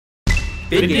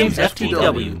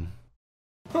VidGamesFTW.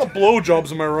 Oh,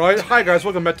 blowjobs, am I right? Hi guys,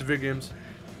 welcome back to VidGames.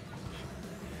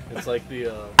 It's like the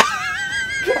oh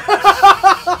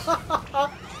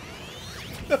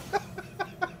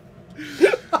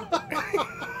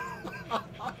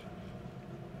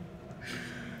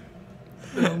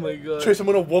my god. Chase, I'm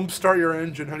gonna wump start your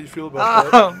engine. How do you feel about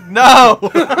that? No!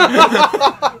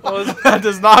 That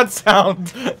does not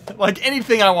sound like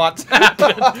anything I want to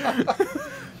happen.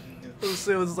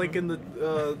 It was like in the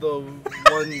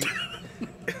one.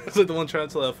 It's like the one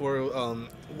Transfer where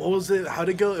what was it? How'd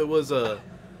it go? It was oh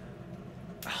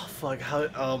fuck!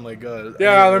 Oh my god!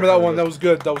 Yeah, I remember that one. That was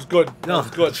good. That was good. That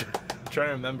was good. I'm trying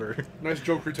to remember. Nice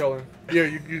joke retelling. Yeah,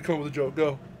 you come up with a joke.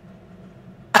 Go.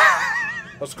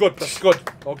 That's good. That's good.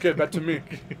 Okay, back to me.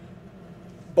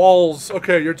 Balls.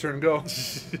 Okay, your turn. Go.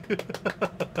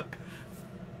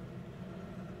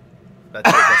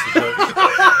 That's the joke.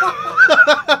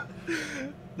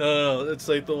 No, it's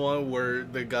like the one where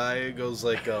the guy goes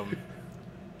like,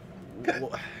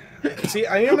 see,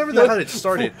 I remember how it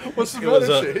started. What's the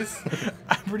matter, Chase?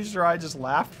 I'm pretty sure I just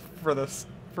laughed for the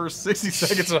first 60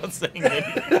 seconds without saying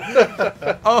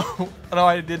it. Oh, no,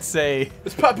 I did say...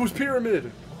 It's Papu's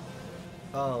Pyramid.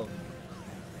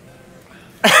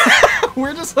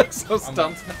 We're just like so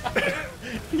stumped now.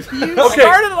 You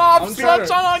started it off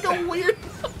such on like a weird...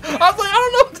 I was like, I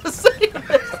don't know what to say.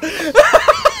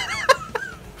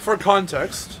 For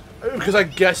context, because I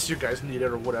guess you guys need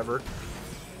it or whatever,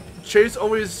 Chase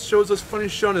always shows us funny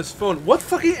shit on his phone. What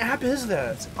fucking app is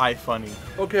that? It's iFunny.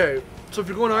 Okay, so if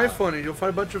you're going iFunny, you'll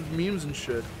find a bunch of memes and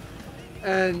shit.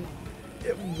 And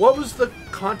what was the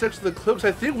context of the clips?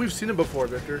 I think we've seen it before,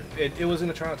 Victor. It was in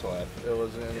the Toronto app. It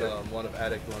was in one of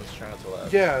Addict One's Toronto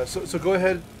app. Yeah, so go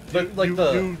ahead. But like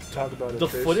you talk about it. The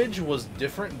Chase. footage was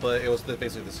different, but it was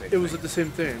basically the same. It was the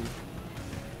same thing.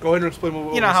 Go ahead and explain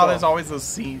what You know we how saw. there's always those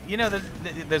scenes. You know,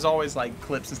 there's always like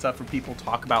clips and stuff where people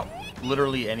talk about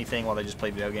literally anything while they just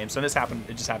play video games. So this happened.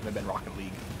 It just happened to have been Rocket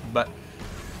League, but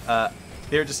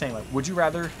they were just saying like, would you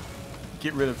rather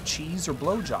get rid of cheese or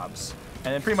blowjobs?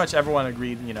 And then pretty much everyone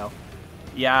agreed. You know,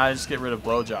 yeah, just get rid of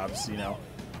blowjobs. You know.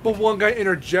 But one guy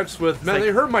interjects with, "Man, like,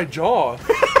 they hurt my jaw," and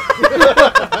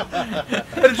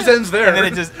it just ends there. And then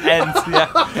it just ends. Yeah.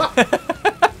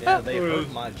 Yeah, they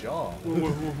hurt my jaw.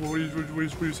 What are you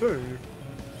saying?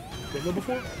 Done that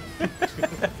before?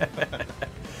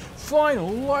 Final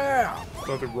lap.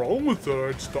 Nothing wrong with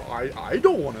that. I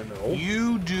don't want to know.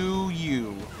 You do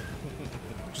you.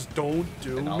 Just don't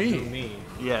do And I'll me. do me.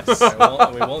 Yes.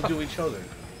 And we won't do each other.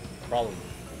 Probably.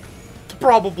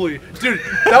 Probably. Dude,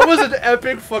 that was an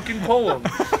epic fucking poem.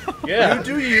 Yeah. You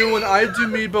do you and I do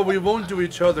me, but we won't do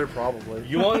each other, probably.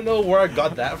 You want to know where I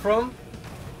got that from?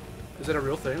 Is that a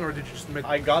real thing, or did you just make...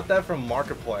 I got that from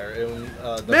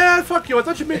Markiplier. Man, fuck you. I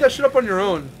thought you made that shit up on your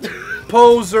own.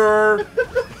 Poser.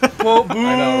 Boo.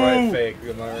 I know, right? Fake.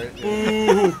 Am I right?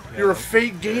 Boo. You're a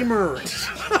fake gamer.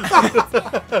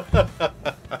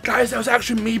 Guys, that was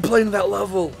actually me playing that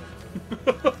level.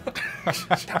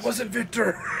 That wasn't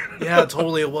Victor. Yeah,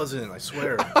 totally it wasn't. I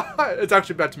swear. It's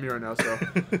actually back to me right now, so...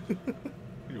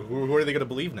 Who are they gonna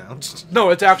believe now?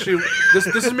 No, it's actually... This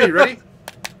is me. Ready?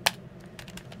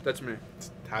 That's me.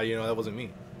 How do you know that wasn't me?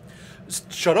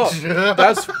 Shut up.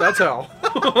 That's how.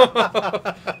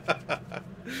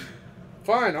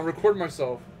 Fine, I'll record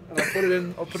myself and I'll put it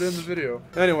in the video.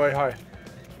 Anyway, hi.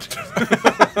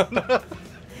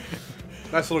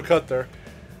 Nice little cut there.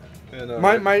 And,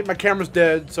 my camera's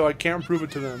dead, so I can't prove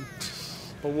it to them.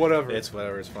 But whatever. It's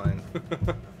whatever, it's fine.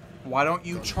 Why don't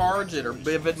you charge it or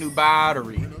give it new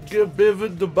battery? Give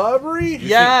Bivid the battery?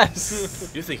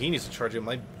 Yes! You think he needs to charge it?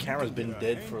 My camera's been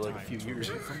dead for like a few years.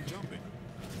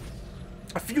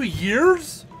 A few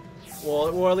years? Well,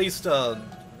 or at least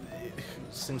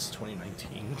since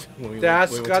 2019. When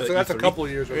That's we went to a E3. couple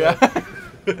of years ago. Yeah.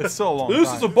 It's so long.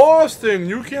 This is a boss thing.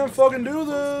 You can't fucking do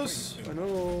this. I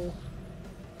know.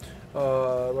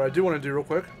 What I do want to do real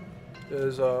quick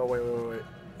is wait.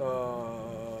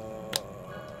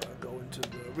 Go into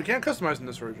the. We can't customize in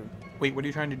this version. Wait, what are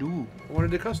you trying to do? I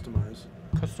wanted to customize.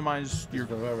 Customize your...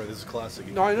 Remember, this is classic.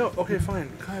 No, I know. Okay,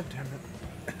 fine. God damn it.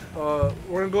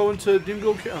 We're gonna go into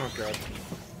Dingo. Oh god.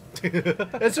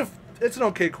 It's an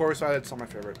okay course. It's not my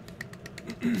favorite.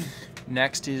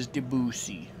 Next is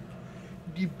Debussy.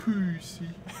 Debussy.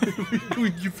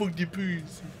 You fuck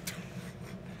Debussy.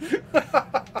 We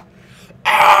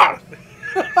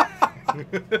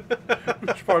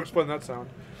should probably explain that sound.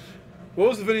 What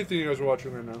was the video thing you guys were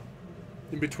watching right now?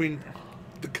 In between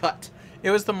the cut.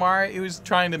 It was the Mario. It was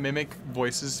trying to mimic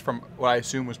voices from what I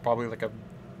assume was probably like a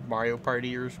Mario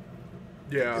Party or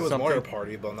Yeah. It was something. Mario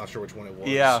Party, but I'm not sure which one it was.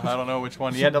 Yeah, I don't know which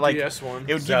one. You had to like. DS one.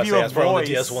 It would Yeah, give you a it's probably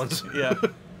the voice. DS ones. Yeah.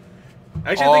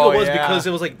 Actually, I think it was yeah. because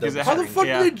it was like Because it How had- the fuck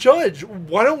yeah. do they judge?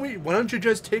 Why don't you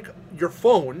just take your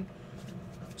phone,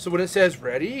 so when it says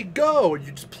ready, go, and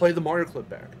you just play the Mario clip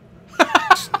back?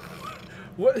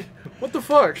 What the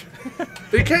fuck?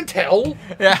 They can't tell.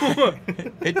 Yeah.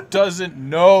 It doesn't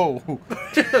know.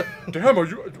 Damn,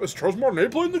 is Charles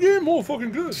Martinet playing the game? Oh,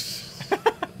 fucking good.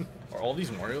 Are all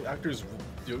these Mario actors?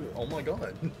 Oh my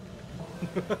god.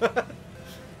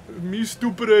 Me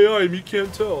stupid AI, me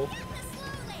can't tell.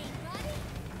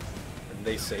 And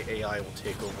they say AI will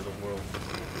take over the world.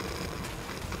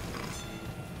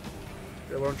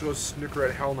 Yeah, why don't you go snicker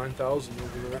at HAL 9000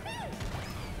 over there?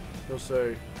 He'll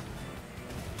say,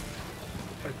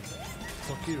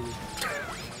 fuck you.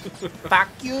 Fuck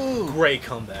you. Great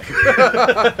comeback.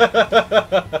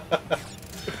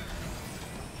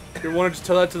 You want to just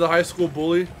tell that to the high school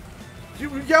bully?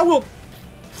 Yeah, well,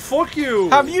 fuck you.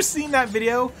 Have you seen that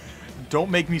video? Don't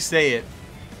make me say it.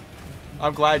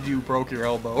 I'm glad you broke your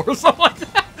elbow or something like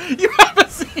that. You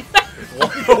haven't seen that.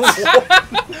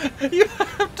 You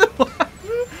have to watch.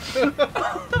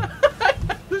 I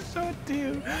have to show it to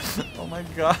you. Oh my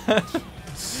god.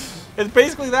 It's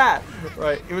basically that.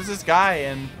 Right. It was this guy,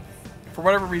 and for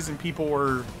whatever reason, people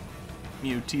were,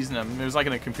 teasing him. It was like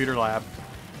in a computer lab.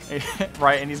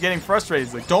 Right, and he's getting frustrated.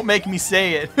 He's like, "Don't make me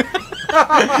say it,"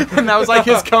 and that was like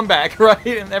his comeback, right?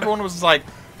 And everyone was like,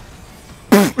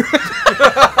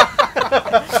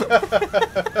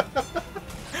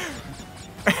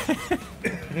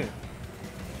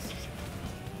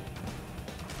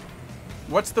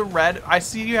 "What's the red? I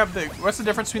see you have the. What's the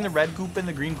difference between the red goop and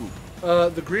the green goop?"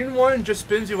 The green one just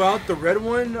spins you out. The red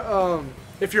one,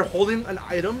 if you're holding an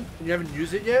item and you haven't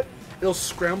used it yet, it'll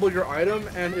scramble your item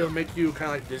and it'll make you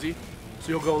kind of like dizzy. So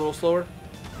you'll go a little slower.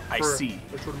 I for see.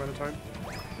 a short amount of time.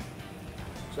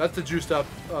 So that's the juiced up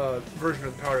version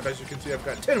of the power up. As you can see, I've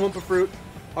got 10 Wumpa Fruit.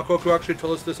 Akoku actually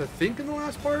told us this, I think, in the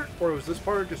last part, or it was this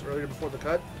part, just earlier before the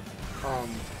cut.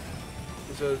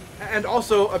 And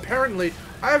also, apparently,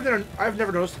 I've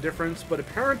never noticed a difference, but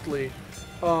apparently,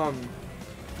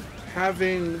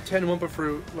 having 10 Wumpa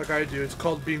Fruit like I do, it's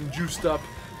called being juiced up.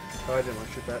 Oh, I didn't want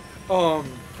to shoot that.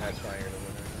 That's fire.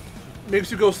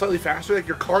 Makes you go slightly faster, like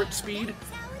your cart speed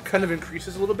kind of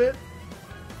increases a little bit.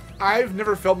 I've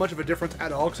never felt much of a difference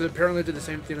at all, because apparently it did the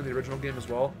same thing in the original game as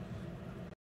well.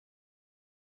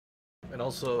 And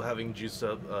also having juiced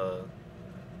up,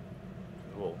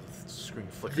 well, screen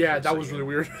flicker. Yeah, that was really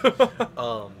weird.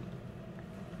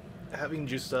 Having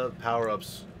juiced up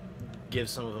power-ups gives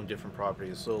some of them different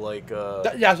properties. So like,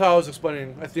 Yeah, that's how I was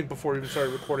explaining, I think, before we even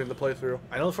started recording the playthrough.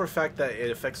 I know for a fact that it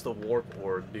affects the warp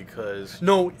orb because...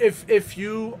 No, if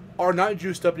you are not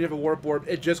juiced up and you have a warp orb,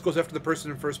 it just goes after the person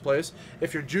in first place.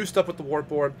 If you're juiced up with the warp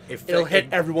orb, it'll hit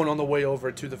everyone on the way over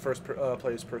to the first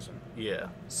place person. Yeah.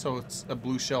 So it's a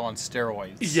blue shell on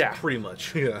steroids. Yeah. Pretty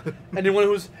much, yeah. Anyone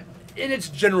who's in its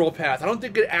general path. I don't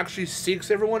think it actually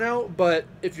seeks everyone out, but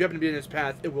if you happen to be in its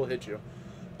path, it will hit you.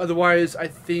 Otherwise, I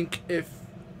think if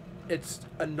it's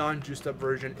a non-juiced up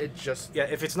version, it just... Yeah,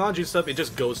 if it's not juiced up, it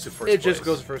just goes to first place. It just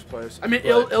goes to first place. I mean,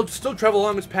 it'll still travel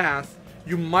along its path.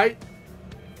 You might...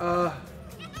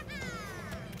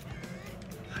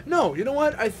 No, you know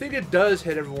what? I think it does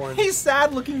hit everyone. He's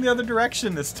sad looking the other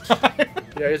direction this time.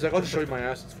 Yeah, he's like, I'll just show you my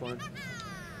ass, it's fine.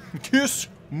 Kiss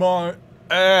my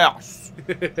ass.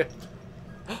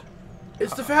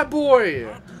 It's the fat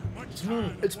boy! It's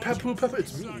me. It's Papu.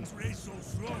 It's me.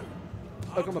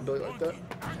 How come my belly like that?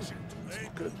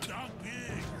 Good.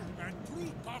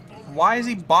 Why is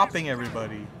he bopping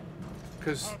everybody?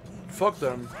 Because fuck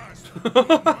them.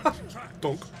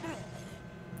 Donk.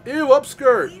 Ew,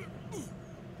 upskirt!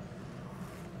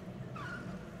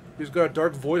 He's got a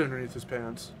dark void underneath his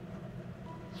pants.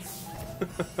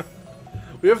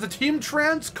 We have the Team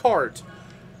Trans cart.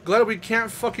 Glad we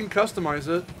can't fucking customize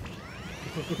it.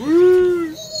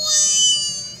 Woo!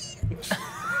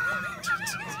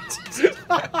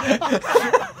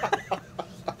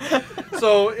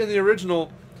 So in the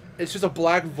original, it's just a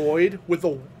black void with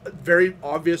a very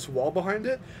obvious wall behind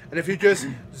it, and if you just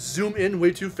zoom in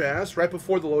way too fast, right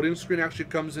before the loading screen actually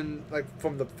comes in, like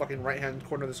from the fucking right hand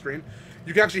corner of the screen,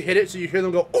 you can actually hit it so you hear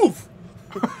them go oof,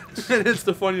 and it's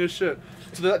the funniest shit.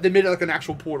 So they made it like an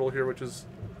actual portal here, which is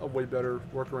a way better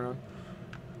workaround.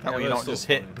 That way you don't just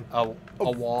hit a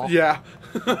wall. Yeah.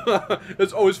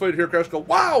 It's always funny to hear Crash go,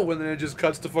 wow! And then it just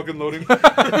cuts to fucking loading.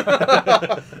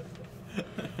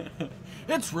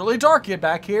 It's really dark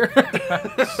back here.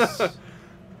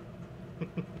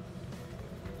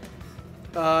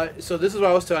 So this is what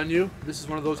I was telling you. This is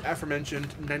one of those aforementioned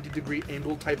 90-degree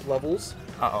angle type levels.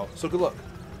 Uh-oh. So good luck.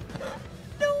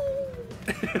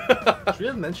 Should we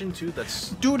have mentioned too that's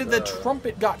Dude, the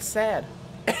trumpet got sad.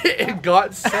 It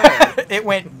got sad. It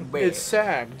went... It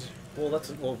sagged.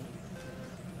 well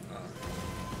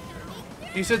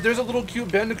He said there's a little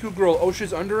cute Bandicoot girl. Oh,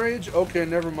 she's underage? Okay,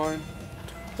 never mind.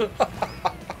 Look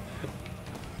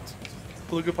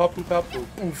at Papu Papu.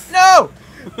 Oof. No!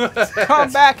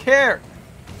 Come back here!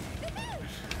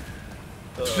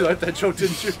 You like that joke,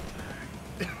 didn't you?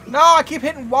 No, I keep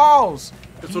hitting walls.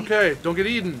 It's okay. Don't get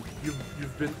eaten.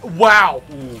 You've been... Wow!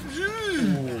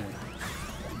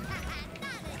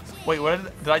 Wait, what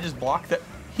did I just block that?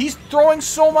 He's throwing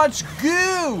so much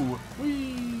goo!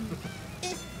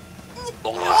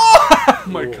 Oh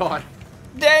my god.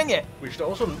 Dang it! we should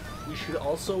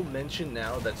also mention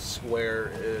now that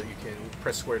square you can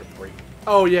press square to break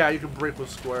Oh yeah, you can break with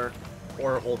square.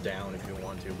 or hold down if you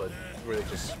want to, but really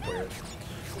just square.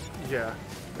 Yeah.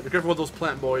 Be careful with those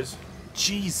plant boys.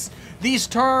 Jeez. These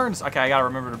turns! Okay, I gotta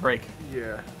remember to break.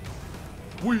 Yeah.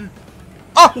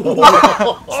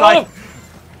 Oh! Slide.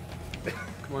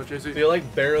 Come on, JC. You're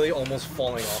like barely almost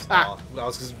falling off. Ah. I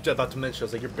was just about to mention, I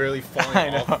was like, you're barely falling I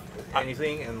know. off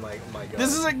anything, and like, my god.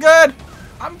 This isn't good!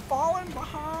 I'm falling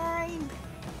behind!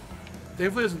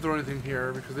 Thankfully, it doesn't throw anything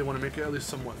here because they want to make it at least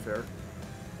somewhat fair.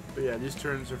 But yeah, these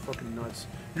turns are fucking nuts.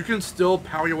 You can still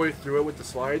power your way through it with the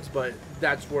slides, but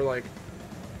that's where like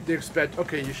they expect.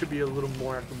 Okay, you should be a little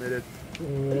more acclimated.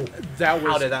 That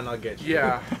was How did that not get you?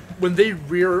 yeah. When they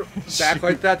rear back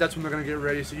like that, that's when they're gonna get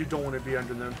ready. So you don't want to be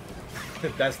under them.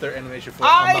 That's their animation for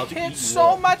I'm I about to eat hit you so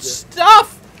up. much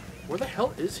stuff! Where the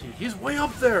hell is he? He's way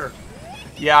up there.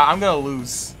 Yeah, I'm gonna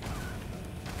lose.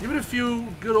 Give it a few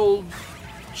good old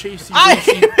chasey I-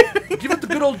 wacey. Give it the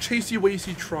good old chasey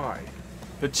wacey try,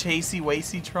 The chasey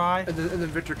wacey try. and then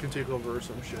Victor can take over or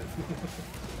some shit.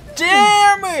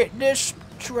 Damn it! This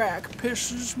track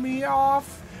pisses me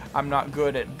off. I'm not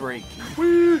good at braking.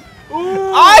 Whee!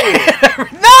 Ooh!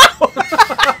 No!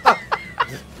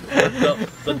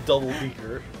 the double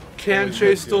beaker. Can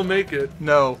Chase still make it?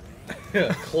 No.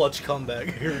 Clutch comeback.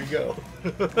 Here we go.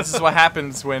 This is what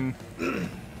happens when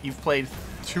you've played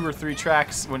 2 or 3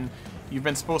 tracks when you've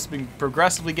been supposed to be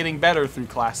progressively getting better through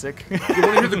Classic. You want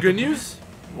to hear the good news?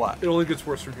 What? It only gets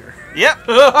worse from here. Yep.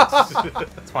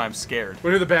 That's why I'm scared. Want to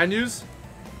hear the bad news?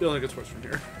 It only gets worse from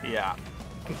here. Yeah.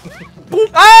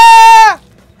 Ah!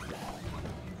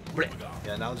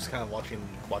 Yeah, now I'm just kind of watching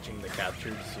the capture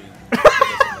to see if it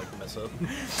doesn't like mess up.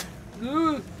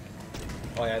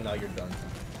 Oh yeah, now you're done.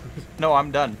 No,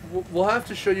 I'm done. We'll have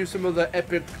to show you some of the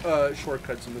epic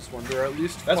shortcuts in this one. They're at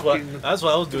least That's what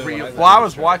I was doing. real. When Well, I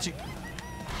was watching.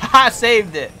 I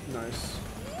saved it. Nice.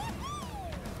 Yeah,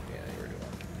 you were doing.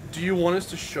 Do you want us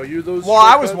to show you those? Well,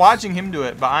 I was shortcuts? watching him do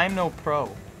it, but I'm no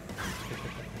pro.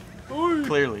 Oy.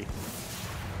 Clearly.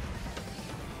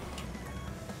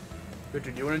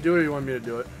 Victor, do you want to do it or you want me to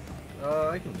do it?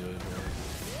 I can do it.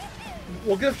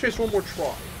 We'll give Chase one more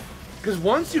try. Because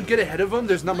once you get ahead of him,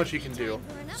 there's not much he can do.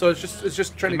 So it's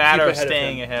just trying The to matter keep of ahead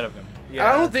staying of him. ahead of him.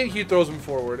 I don't think he throws him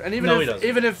forward. And even No, he if doesn't.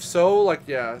 even if so, like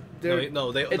yeah,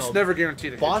 it's never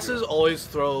guaranteed. To hit Bosses you. always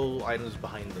throw items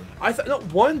behind them. I thought no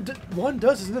one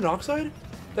does. Isn't it Oxide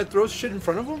that throws shit in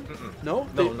front of him? No,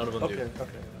 No, none of them okay, do.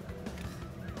 Okay.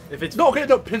 If it's No,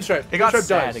 Pinstripe. It got Pinstripe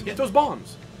sad does. He again. throws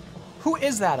bombs. Who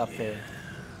is that up there?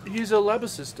 He's a lab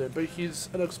assistant, but he's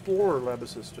an explorer lab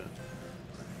assistant.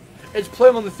 It's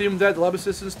playing on the theme that the lab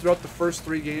assistants throughout the first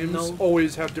 3 games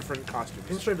always have different costumes.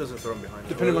 Pinstripe doesn't throw them behind them.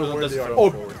 Depending on Or where doesn't they are. throw Oh,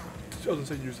 them forward. I was gonna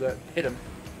say use that. Hit him.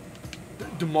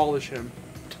 Demolish him.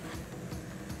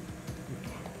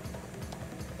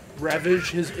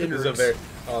 Ravage his This innards. is a very.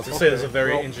 I was gonna say there's a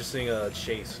very well- interesting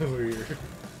chase over here.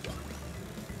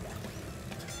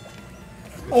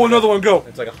 Oh, another one, go!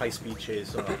 It's like a high-speed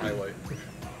chase on a highway.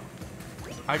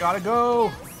 I gotta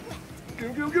go.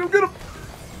 Get him, get him, get him, get him!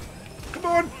 Come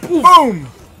on! Boom!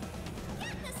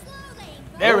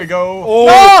 There we go. Oh.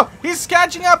 No! He's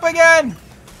catching up again!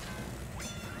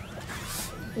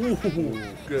 Ooh,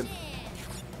 good.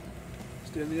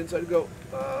 Stay on the inside, go.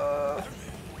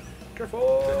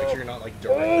 Careful! Make sure you're not like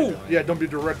directly Oh! behind. Yeah, don't be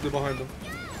directly behind them.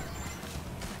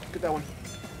 Get that one.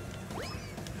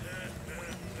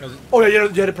 Oh yeah, you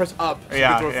had to press up. So you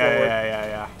Yeah, can throw yeah, it forward.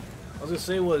 yeah. I was gonna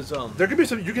say was There could be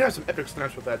some. You can have some epic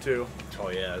snaps with that too. Oh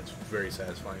yeah, it's very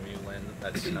satisfying when you land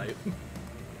that snipe.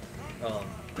 I was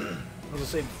gonna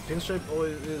say Pinstripe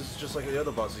always is just like the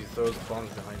other bosses. He throws the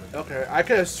bombs behind him. Okay, I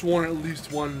could have sworn at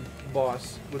least one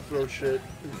boss would throw shit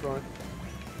in front.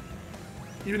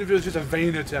 Even if it was just a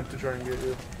vain attempt to try and get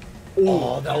you.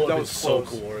 Oh, that would be was so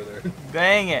close. cool right there.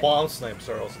 Dang it. Bomb snipes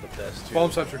are also the best too.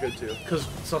 Bomb snipes are good too. Because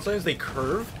sometimes they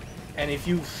curve, and if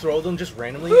you throw them just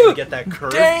randomly and get that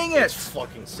curve, Dang it! it's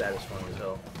fucking satisfying as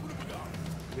hell.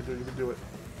 You can do it.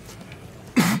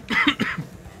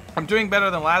 I'm doing better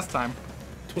than last time.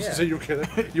 Don't Yeah. say you're kidding.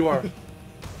 You are.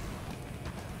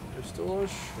 There's still a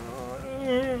shot.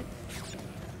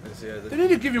 Yeah, They need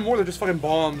to give you more than just fucking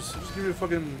bombs. Just give you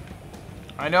fucking.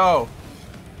 I know.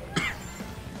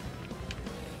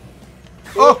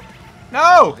 Oh!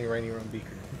 No! they ran your own beaker.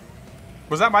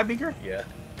 Was that my beaker? Yeah.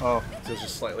 Oh. So it's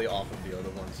just slightly off of the other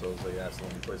one, so it's like that's the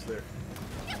only place there.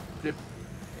 Yep.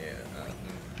 Yeah.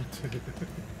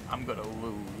 I'm gonna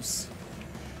lose.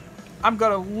 I'm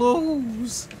gonna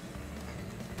lose.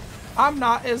 I'm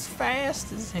not as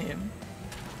fast as him.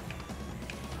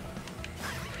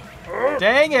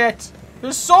 Dang it!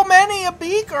 There's so many a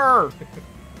beaker!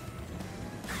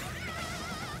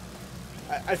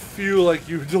 I feel like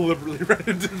you deliberately ran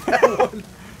into that one.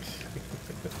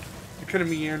 You kind of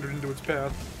meandered into its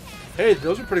path. Hey,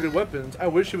 those are pretty good weapons. I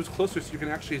wish it was closer so you can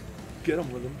actually get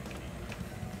them with them.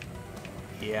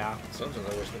 Yeah. Sometimes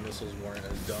I wish the missiles weren't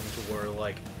as dumb to where,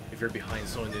 like, if you're behind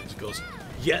someone, it just goes,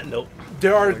 yeah, nope.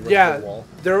 There are, Like, right to the yeah, wall.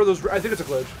 there are those. I think it's a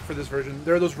glitch for this version.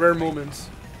 There are those rare moments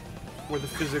where the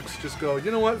physics just go,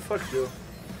 you know what, fuck you.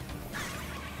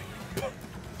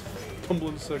 Tumble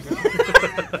in a second.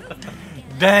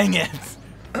 Dang it!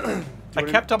 I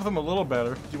wanna- kept up with him a little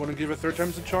better. Do you want to give it third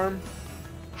time's the charm?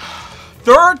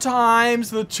 Third time's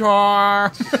the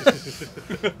charm!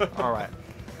 Alright.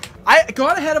 I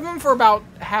got ahead of him for about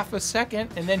half a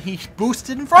second, and then he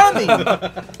boosted in front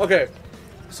of me! Okay,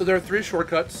 so there are 3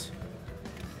 shortcuts,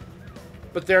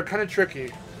 but they're kind of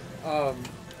tricky.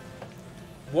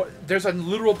 There's a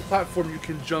literal platform you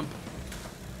can jump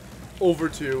over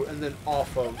to and then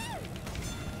off of.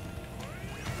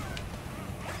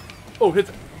 Oh, hit!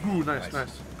 Ooh, nice. Go. As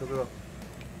long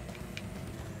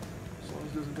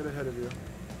as it doesn't get ahead of you.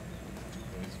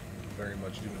 He's very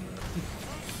much doing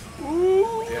that.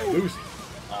 Ooh! Yeah, boost.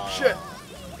 Shit!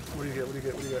 What do you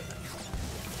get?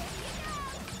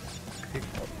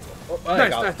 Oh, I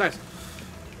got it. nice.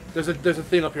 There's a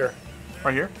thing up here.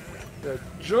 Right here?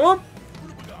 Jump!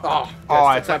 Oh, Oh,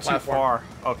 I that's that thought too far.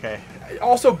 Okay.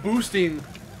 Also boosting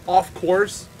off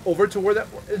course over to where that,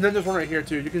 and then there's one right here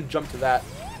too. You can jump to that.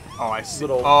 Oh, I see.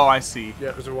 Little- Oh, I see. Yeah,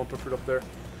 because there won't put fruit up there.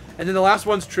 And then the last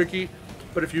one's tricky,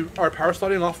 but if you are power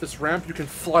sliding off this ramp, you can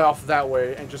fly off that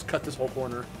way and just cut this whole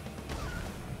corner.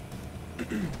 That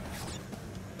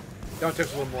one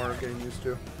takes a little more getting used to.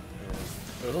 Yeah.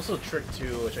 There's also a trick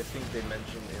too, which I think they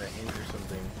mentioned in a hint or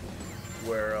something,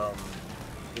 where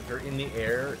if you're in the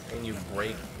air and you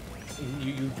brake,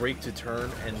 you brake to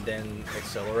turn and then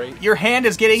accelerate. Your hand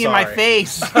is getting in my Sorry.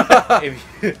 face!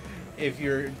 if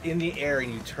you're in the air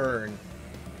and you turn,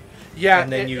 Yeah,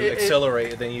 and then you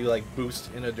accelerate, then you like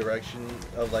boost in a direction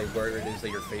of like where it is that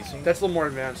you're facing. That's a little more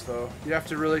advanced though. You have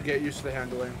to really get used to the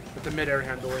handling, with the mid-air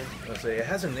handling. Let's say it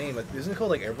has a name. Isn't it called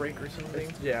like air brake or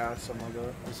something? Yeah, something like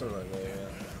that. Something like that.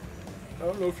 Yeah. I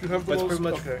don't know if you have But those. it's pretty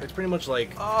much. Okay. It's pretty much like.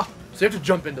 Oh, So you have to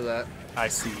jump into that. I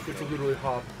see. You have to literally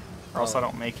hop. Or else I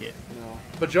don't make it. No.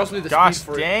 But you also need the Gosh, speed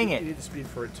for dang it. it. You need the speed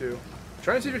for it too.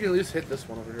 Try and see if you can at least hit this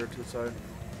one over here to the side.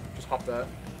 Just hop that.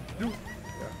 Yeah,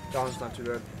 that one's not too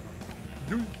bad.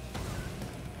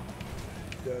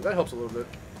 Yeah, that helps a little bit.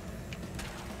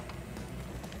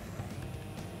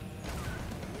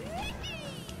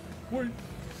 Wait.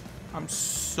 I'm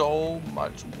so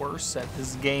much worse at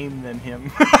this game than him.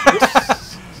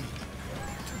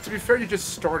 To be fair, you just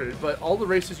started, but all the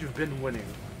races you've been winning.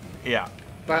 Yeah.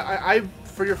 But I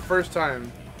for your first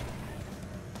time,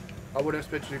 I wouldn't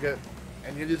expect you to get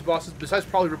any of these bosses, besides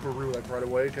probably Ripperoo, like right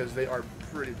away, because they are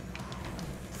pretty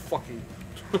fucking.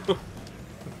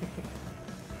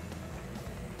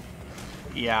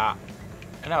 Yeah.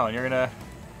 I know, and you're gonna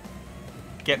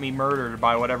get me murdered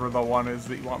by whatever the one is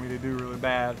that you want me to do really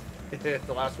bad. The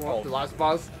last one, Oh. the last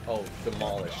boss. Oh,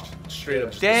 demolished. Straight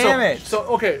up. Damn it! So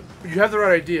okay, you have the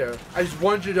right idea. I just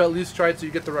wanted you to at least try it so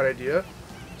you get the right idea.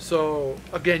 So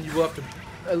again, you will have to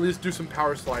at least do some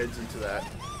power slides into that,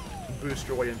 boost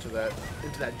your way into that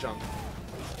jump.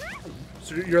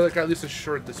 So you're like at least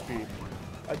assured the speed.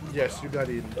 Yes, you got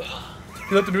eaten.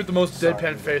 You have to do it with the most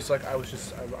deadpan face, like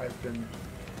I've been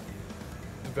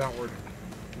devoured.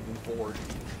 Moving forward.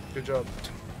 Good job.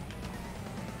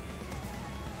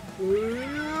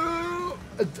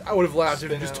 I would have laughed if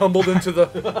you Spin just out. tumbled into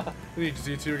the. We need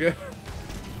Z2 again.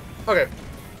 Okay.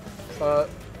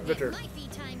 Victor.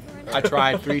 I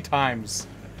tried 3 times.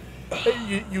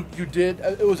 You did.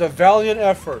 It was a valiant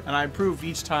effort. And I improved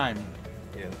each time.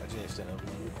 Yeah, I just need to stand up.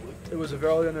 It was a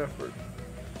valiant effort.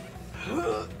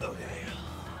 Okay.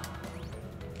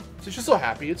 So she's so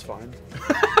happy. It's fine.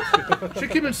 She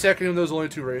came in second in those only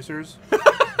 2 racers.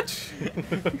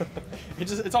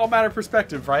 It's all a matter of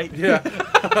perspective, right?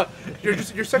 Yeah.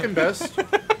 you're second best.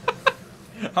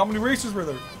 How many racers were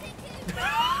there?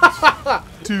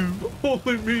 2.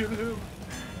 Only me and him.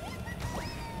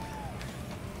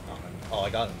 Oh, I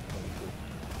got him.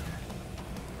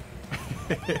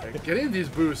 Getting these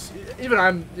boosts,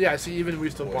 even we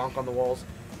still bonk on the walls.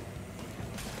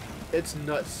 It's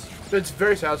nuts. But it's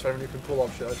very satisfying when you can pull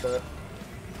off shit like that.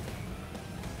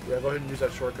 Yeah, go ahead and use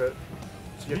that shortcut.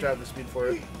 So you have to have the speed for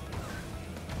it.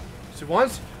 So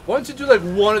once you do like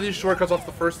one of these shortcuts off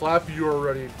the first lap,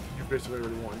 you basically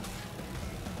already won.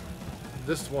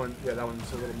 This one, yeah, that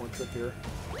one's a little more trickier.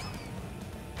 I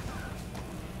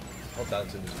hope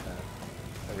that's in his path.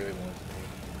 I really want it to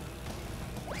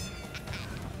be.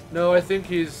 No, I think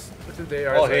they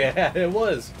are. Oh, yeah, it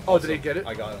was. Oh, did he get it?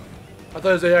 I got him. I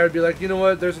thought his AI would be like, you know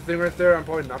what, there's a thing right there, I'm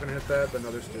probably not going to hit that, but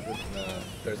no, they're stupid. No,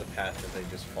 there's a path that they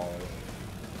just follow.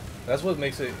 That's what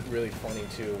makes it really funny,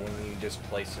 too, when you just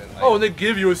place it. Oh, and they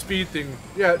give you a speed thing.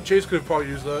 Yeah, Chase could have probably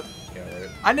used that. Yeah, right.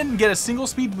 I didn't get a single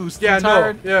speed boost Yeah,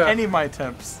 any of my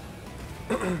attempts.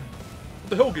 What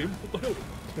the hell, game? What the hell?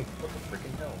 What the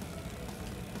freaking hell?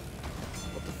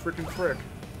 What the freaking frick?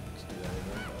 Let's do that again.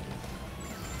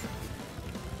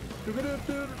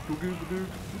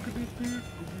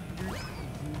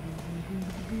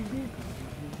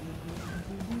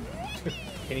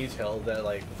 Can you tell that,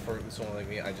 like, for someone like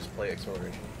me, I just play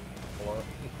acceleration a lot?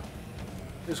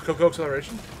 Is Coco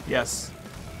acceleration? Yes.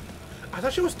 I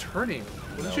thought she was turning.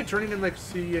 Wasn't she turning in like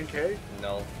C and K?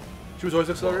 No. She was always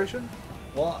acceleration?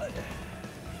 Well,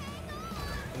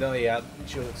 no, yeah,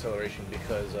 she was acceleration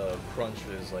because crunch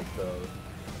is like the...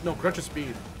 No, crunch is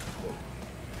speed.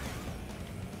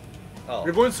 Oh.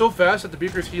 You're going so fast that the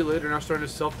beakers heal it, you're now starting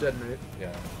to self-detonate.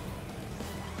 Yeah.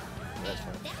 That's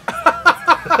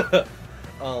fine.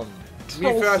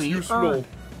 Me fast, you slow. Me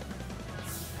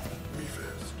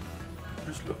fast,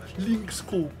 you slow. Link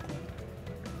scope.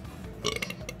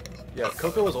 Yeah,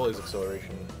 Coco was always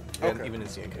acceleration, and Okay. even in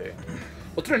CNK.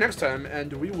 We'll tune in next time,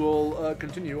 and we will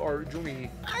continue our journey.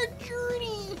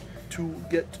 To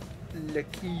get the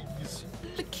keys.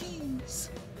 The keys.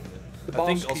 The I boss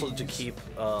think also keys. to keep.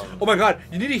 Oh my god!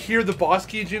 You need to hear the boss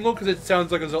key jingle because it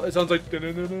sounds like it sounds like.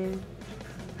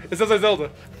 It sounds like Zelda.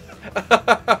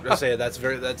 I say that's the.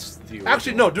 Original.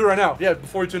 Actually, no. Do it right now. Yeah,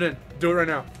 before you tune in, do it right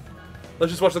now.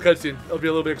 Let's just watch the cutscene. It'll be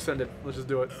a little bit extended. Let's just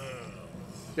do it.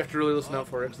 You have to really listen out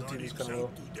for it because the TV's kind of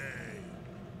low.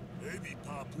 Maybe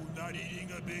Papu not eating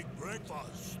a big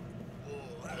breakfast.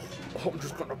 Oh, I'm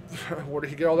just gonna. Where did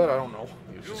he get all that? I don't know.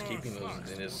 He was just keeping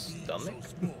those in his stomach.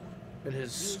 In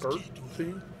his skirt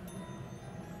thing,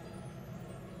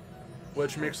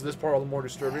 which makes this part all the more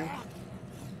disturbing.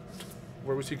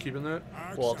 Where was he keeping that?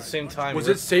 Well, at the same time, Was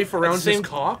it safe around his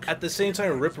cock? At the same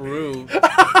time, Ripperoo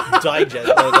digest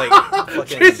like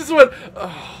fucking. Jesus went.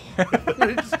 Oh.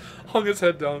 He just hung his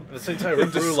head down. At the same time,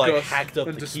 Ripperoo like disgust hacked up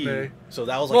and the dismay. key, so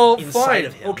that was like Well, inside fine,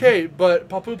 of him. okay, but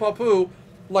Papu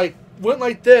like went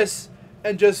like this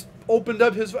and just opened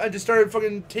up his and just started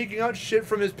fucking taking out shit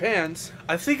from his pants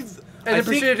I think. and then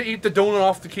proceeded to eat the donut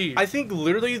off the key. I think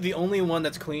literally the only one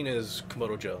that's clean is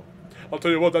Komodo Joe. I'll tell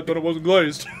you what, that donut wasn't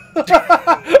glazed. I'll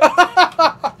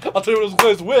tell you what it was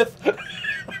glazed with.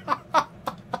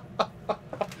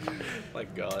 My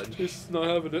God. Chase is not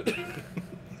having it.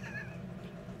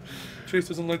 Chase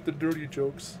doesn't like the dirty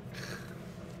jokes.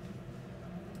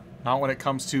 Not when it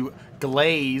comes to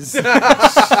glaze.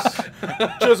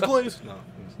 Just glaze. No.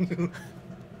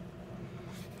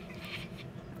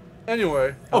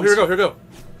 Anyway. Oh, here we go, here we go.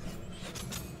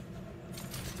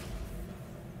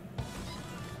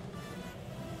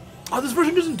 Oh, this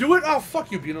version doesn't do it? Oh,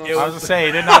 fuck you, Bino. I was gonna say,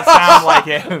 it did not sound like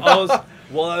it. I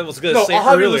was gonna say I'll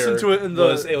have you earlier. listen to it in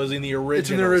the. It was in the original. It's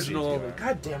in the original. CTR.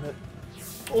 God damn it.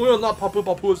 Oh, well, not Papu.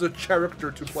 Papu is a character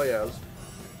to play as.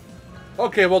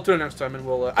 Okay, well, till next time, and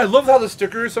we'll. I love how the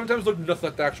stickers sometimes look nothing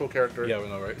like the actual character. Yeah, we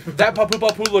know, right? That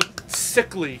Papu looked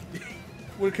sickly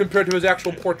when compared to his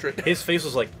actual portrait. His face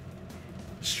was like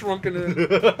Shrunken in.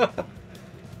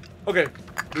 Okay,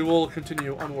 we will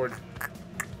continue onward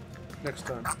next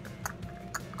time.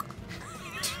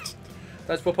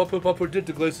 That's what Papu did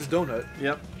to glaze his donut.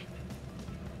 Yep.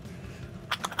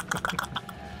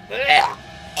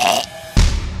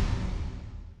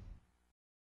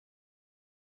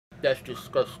 That's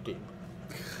disgusting.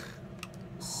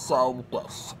 So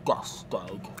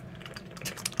disgusting.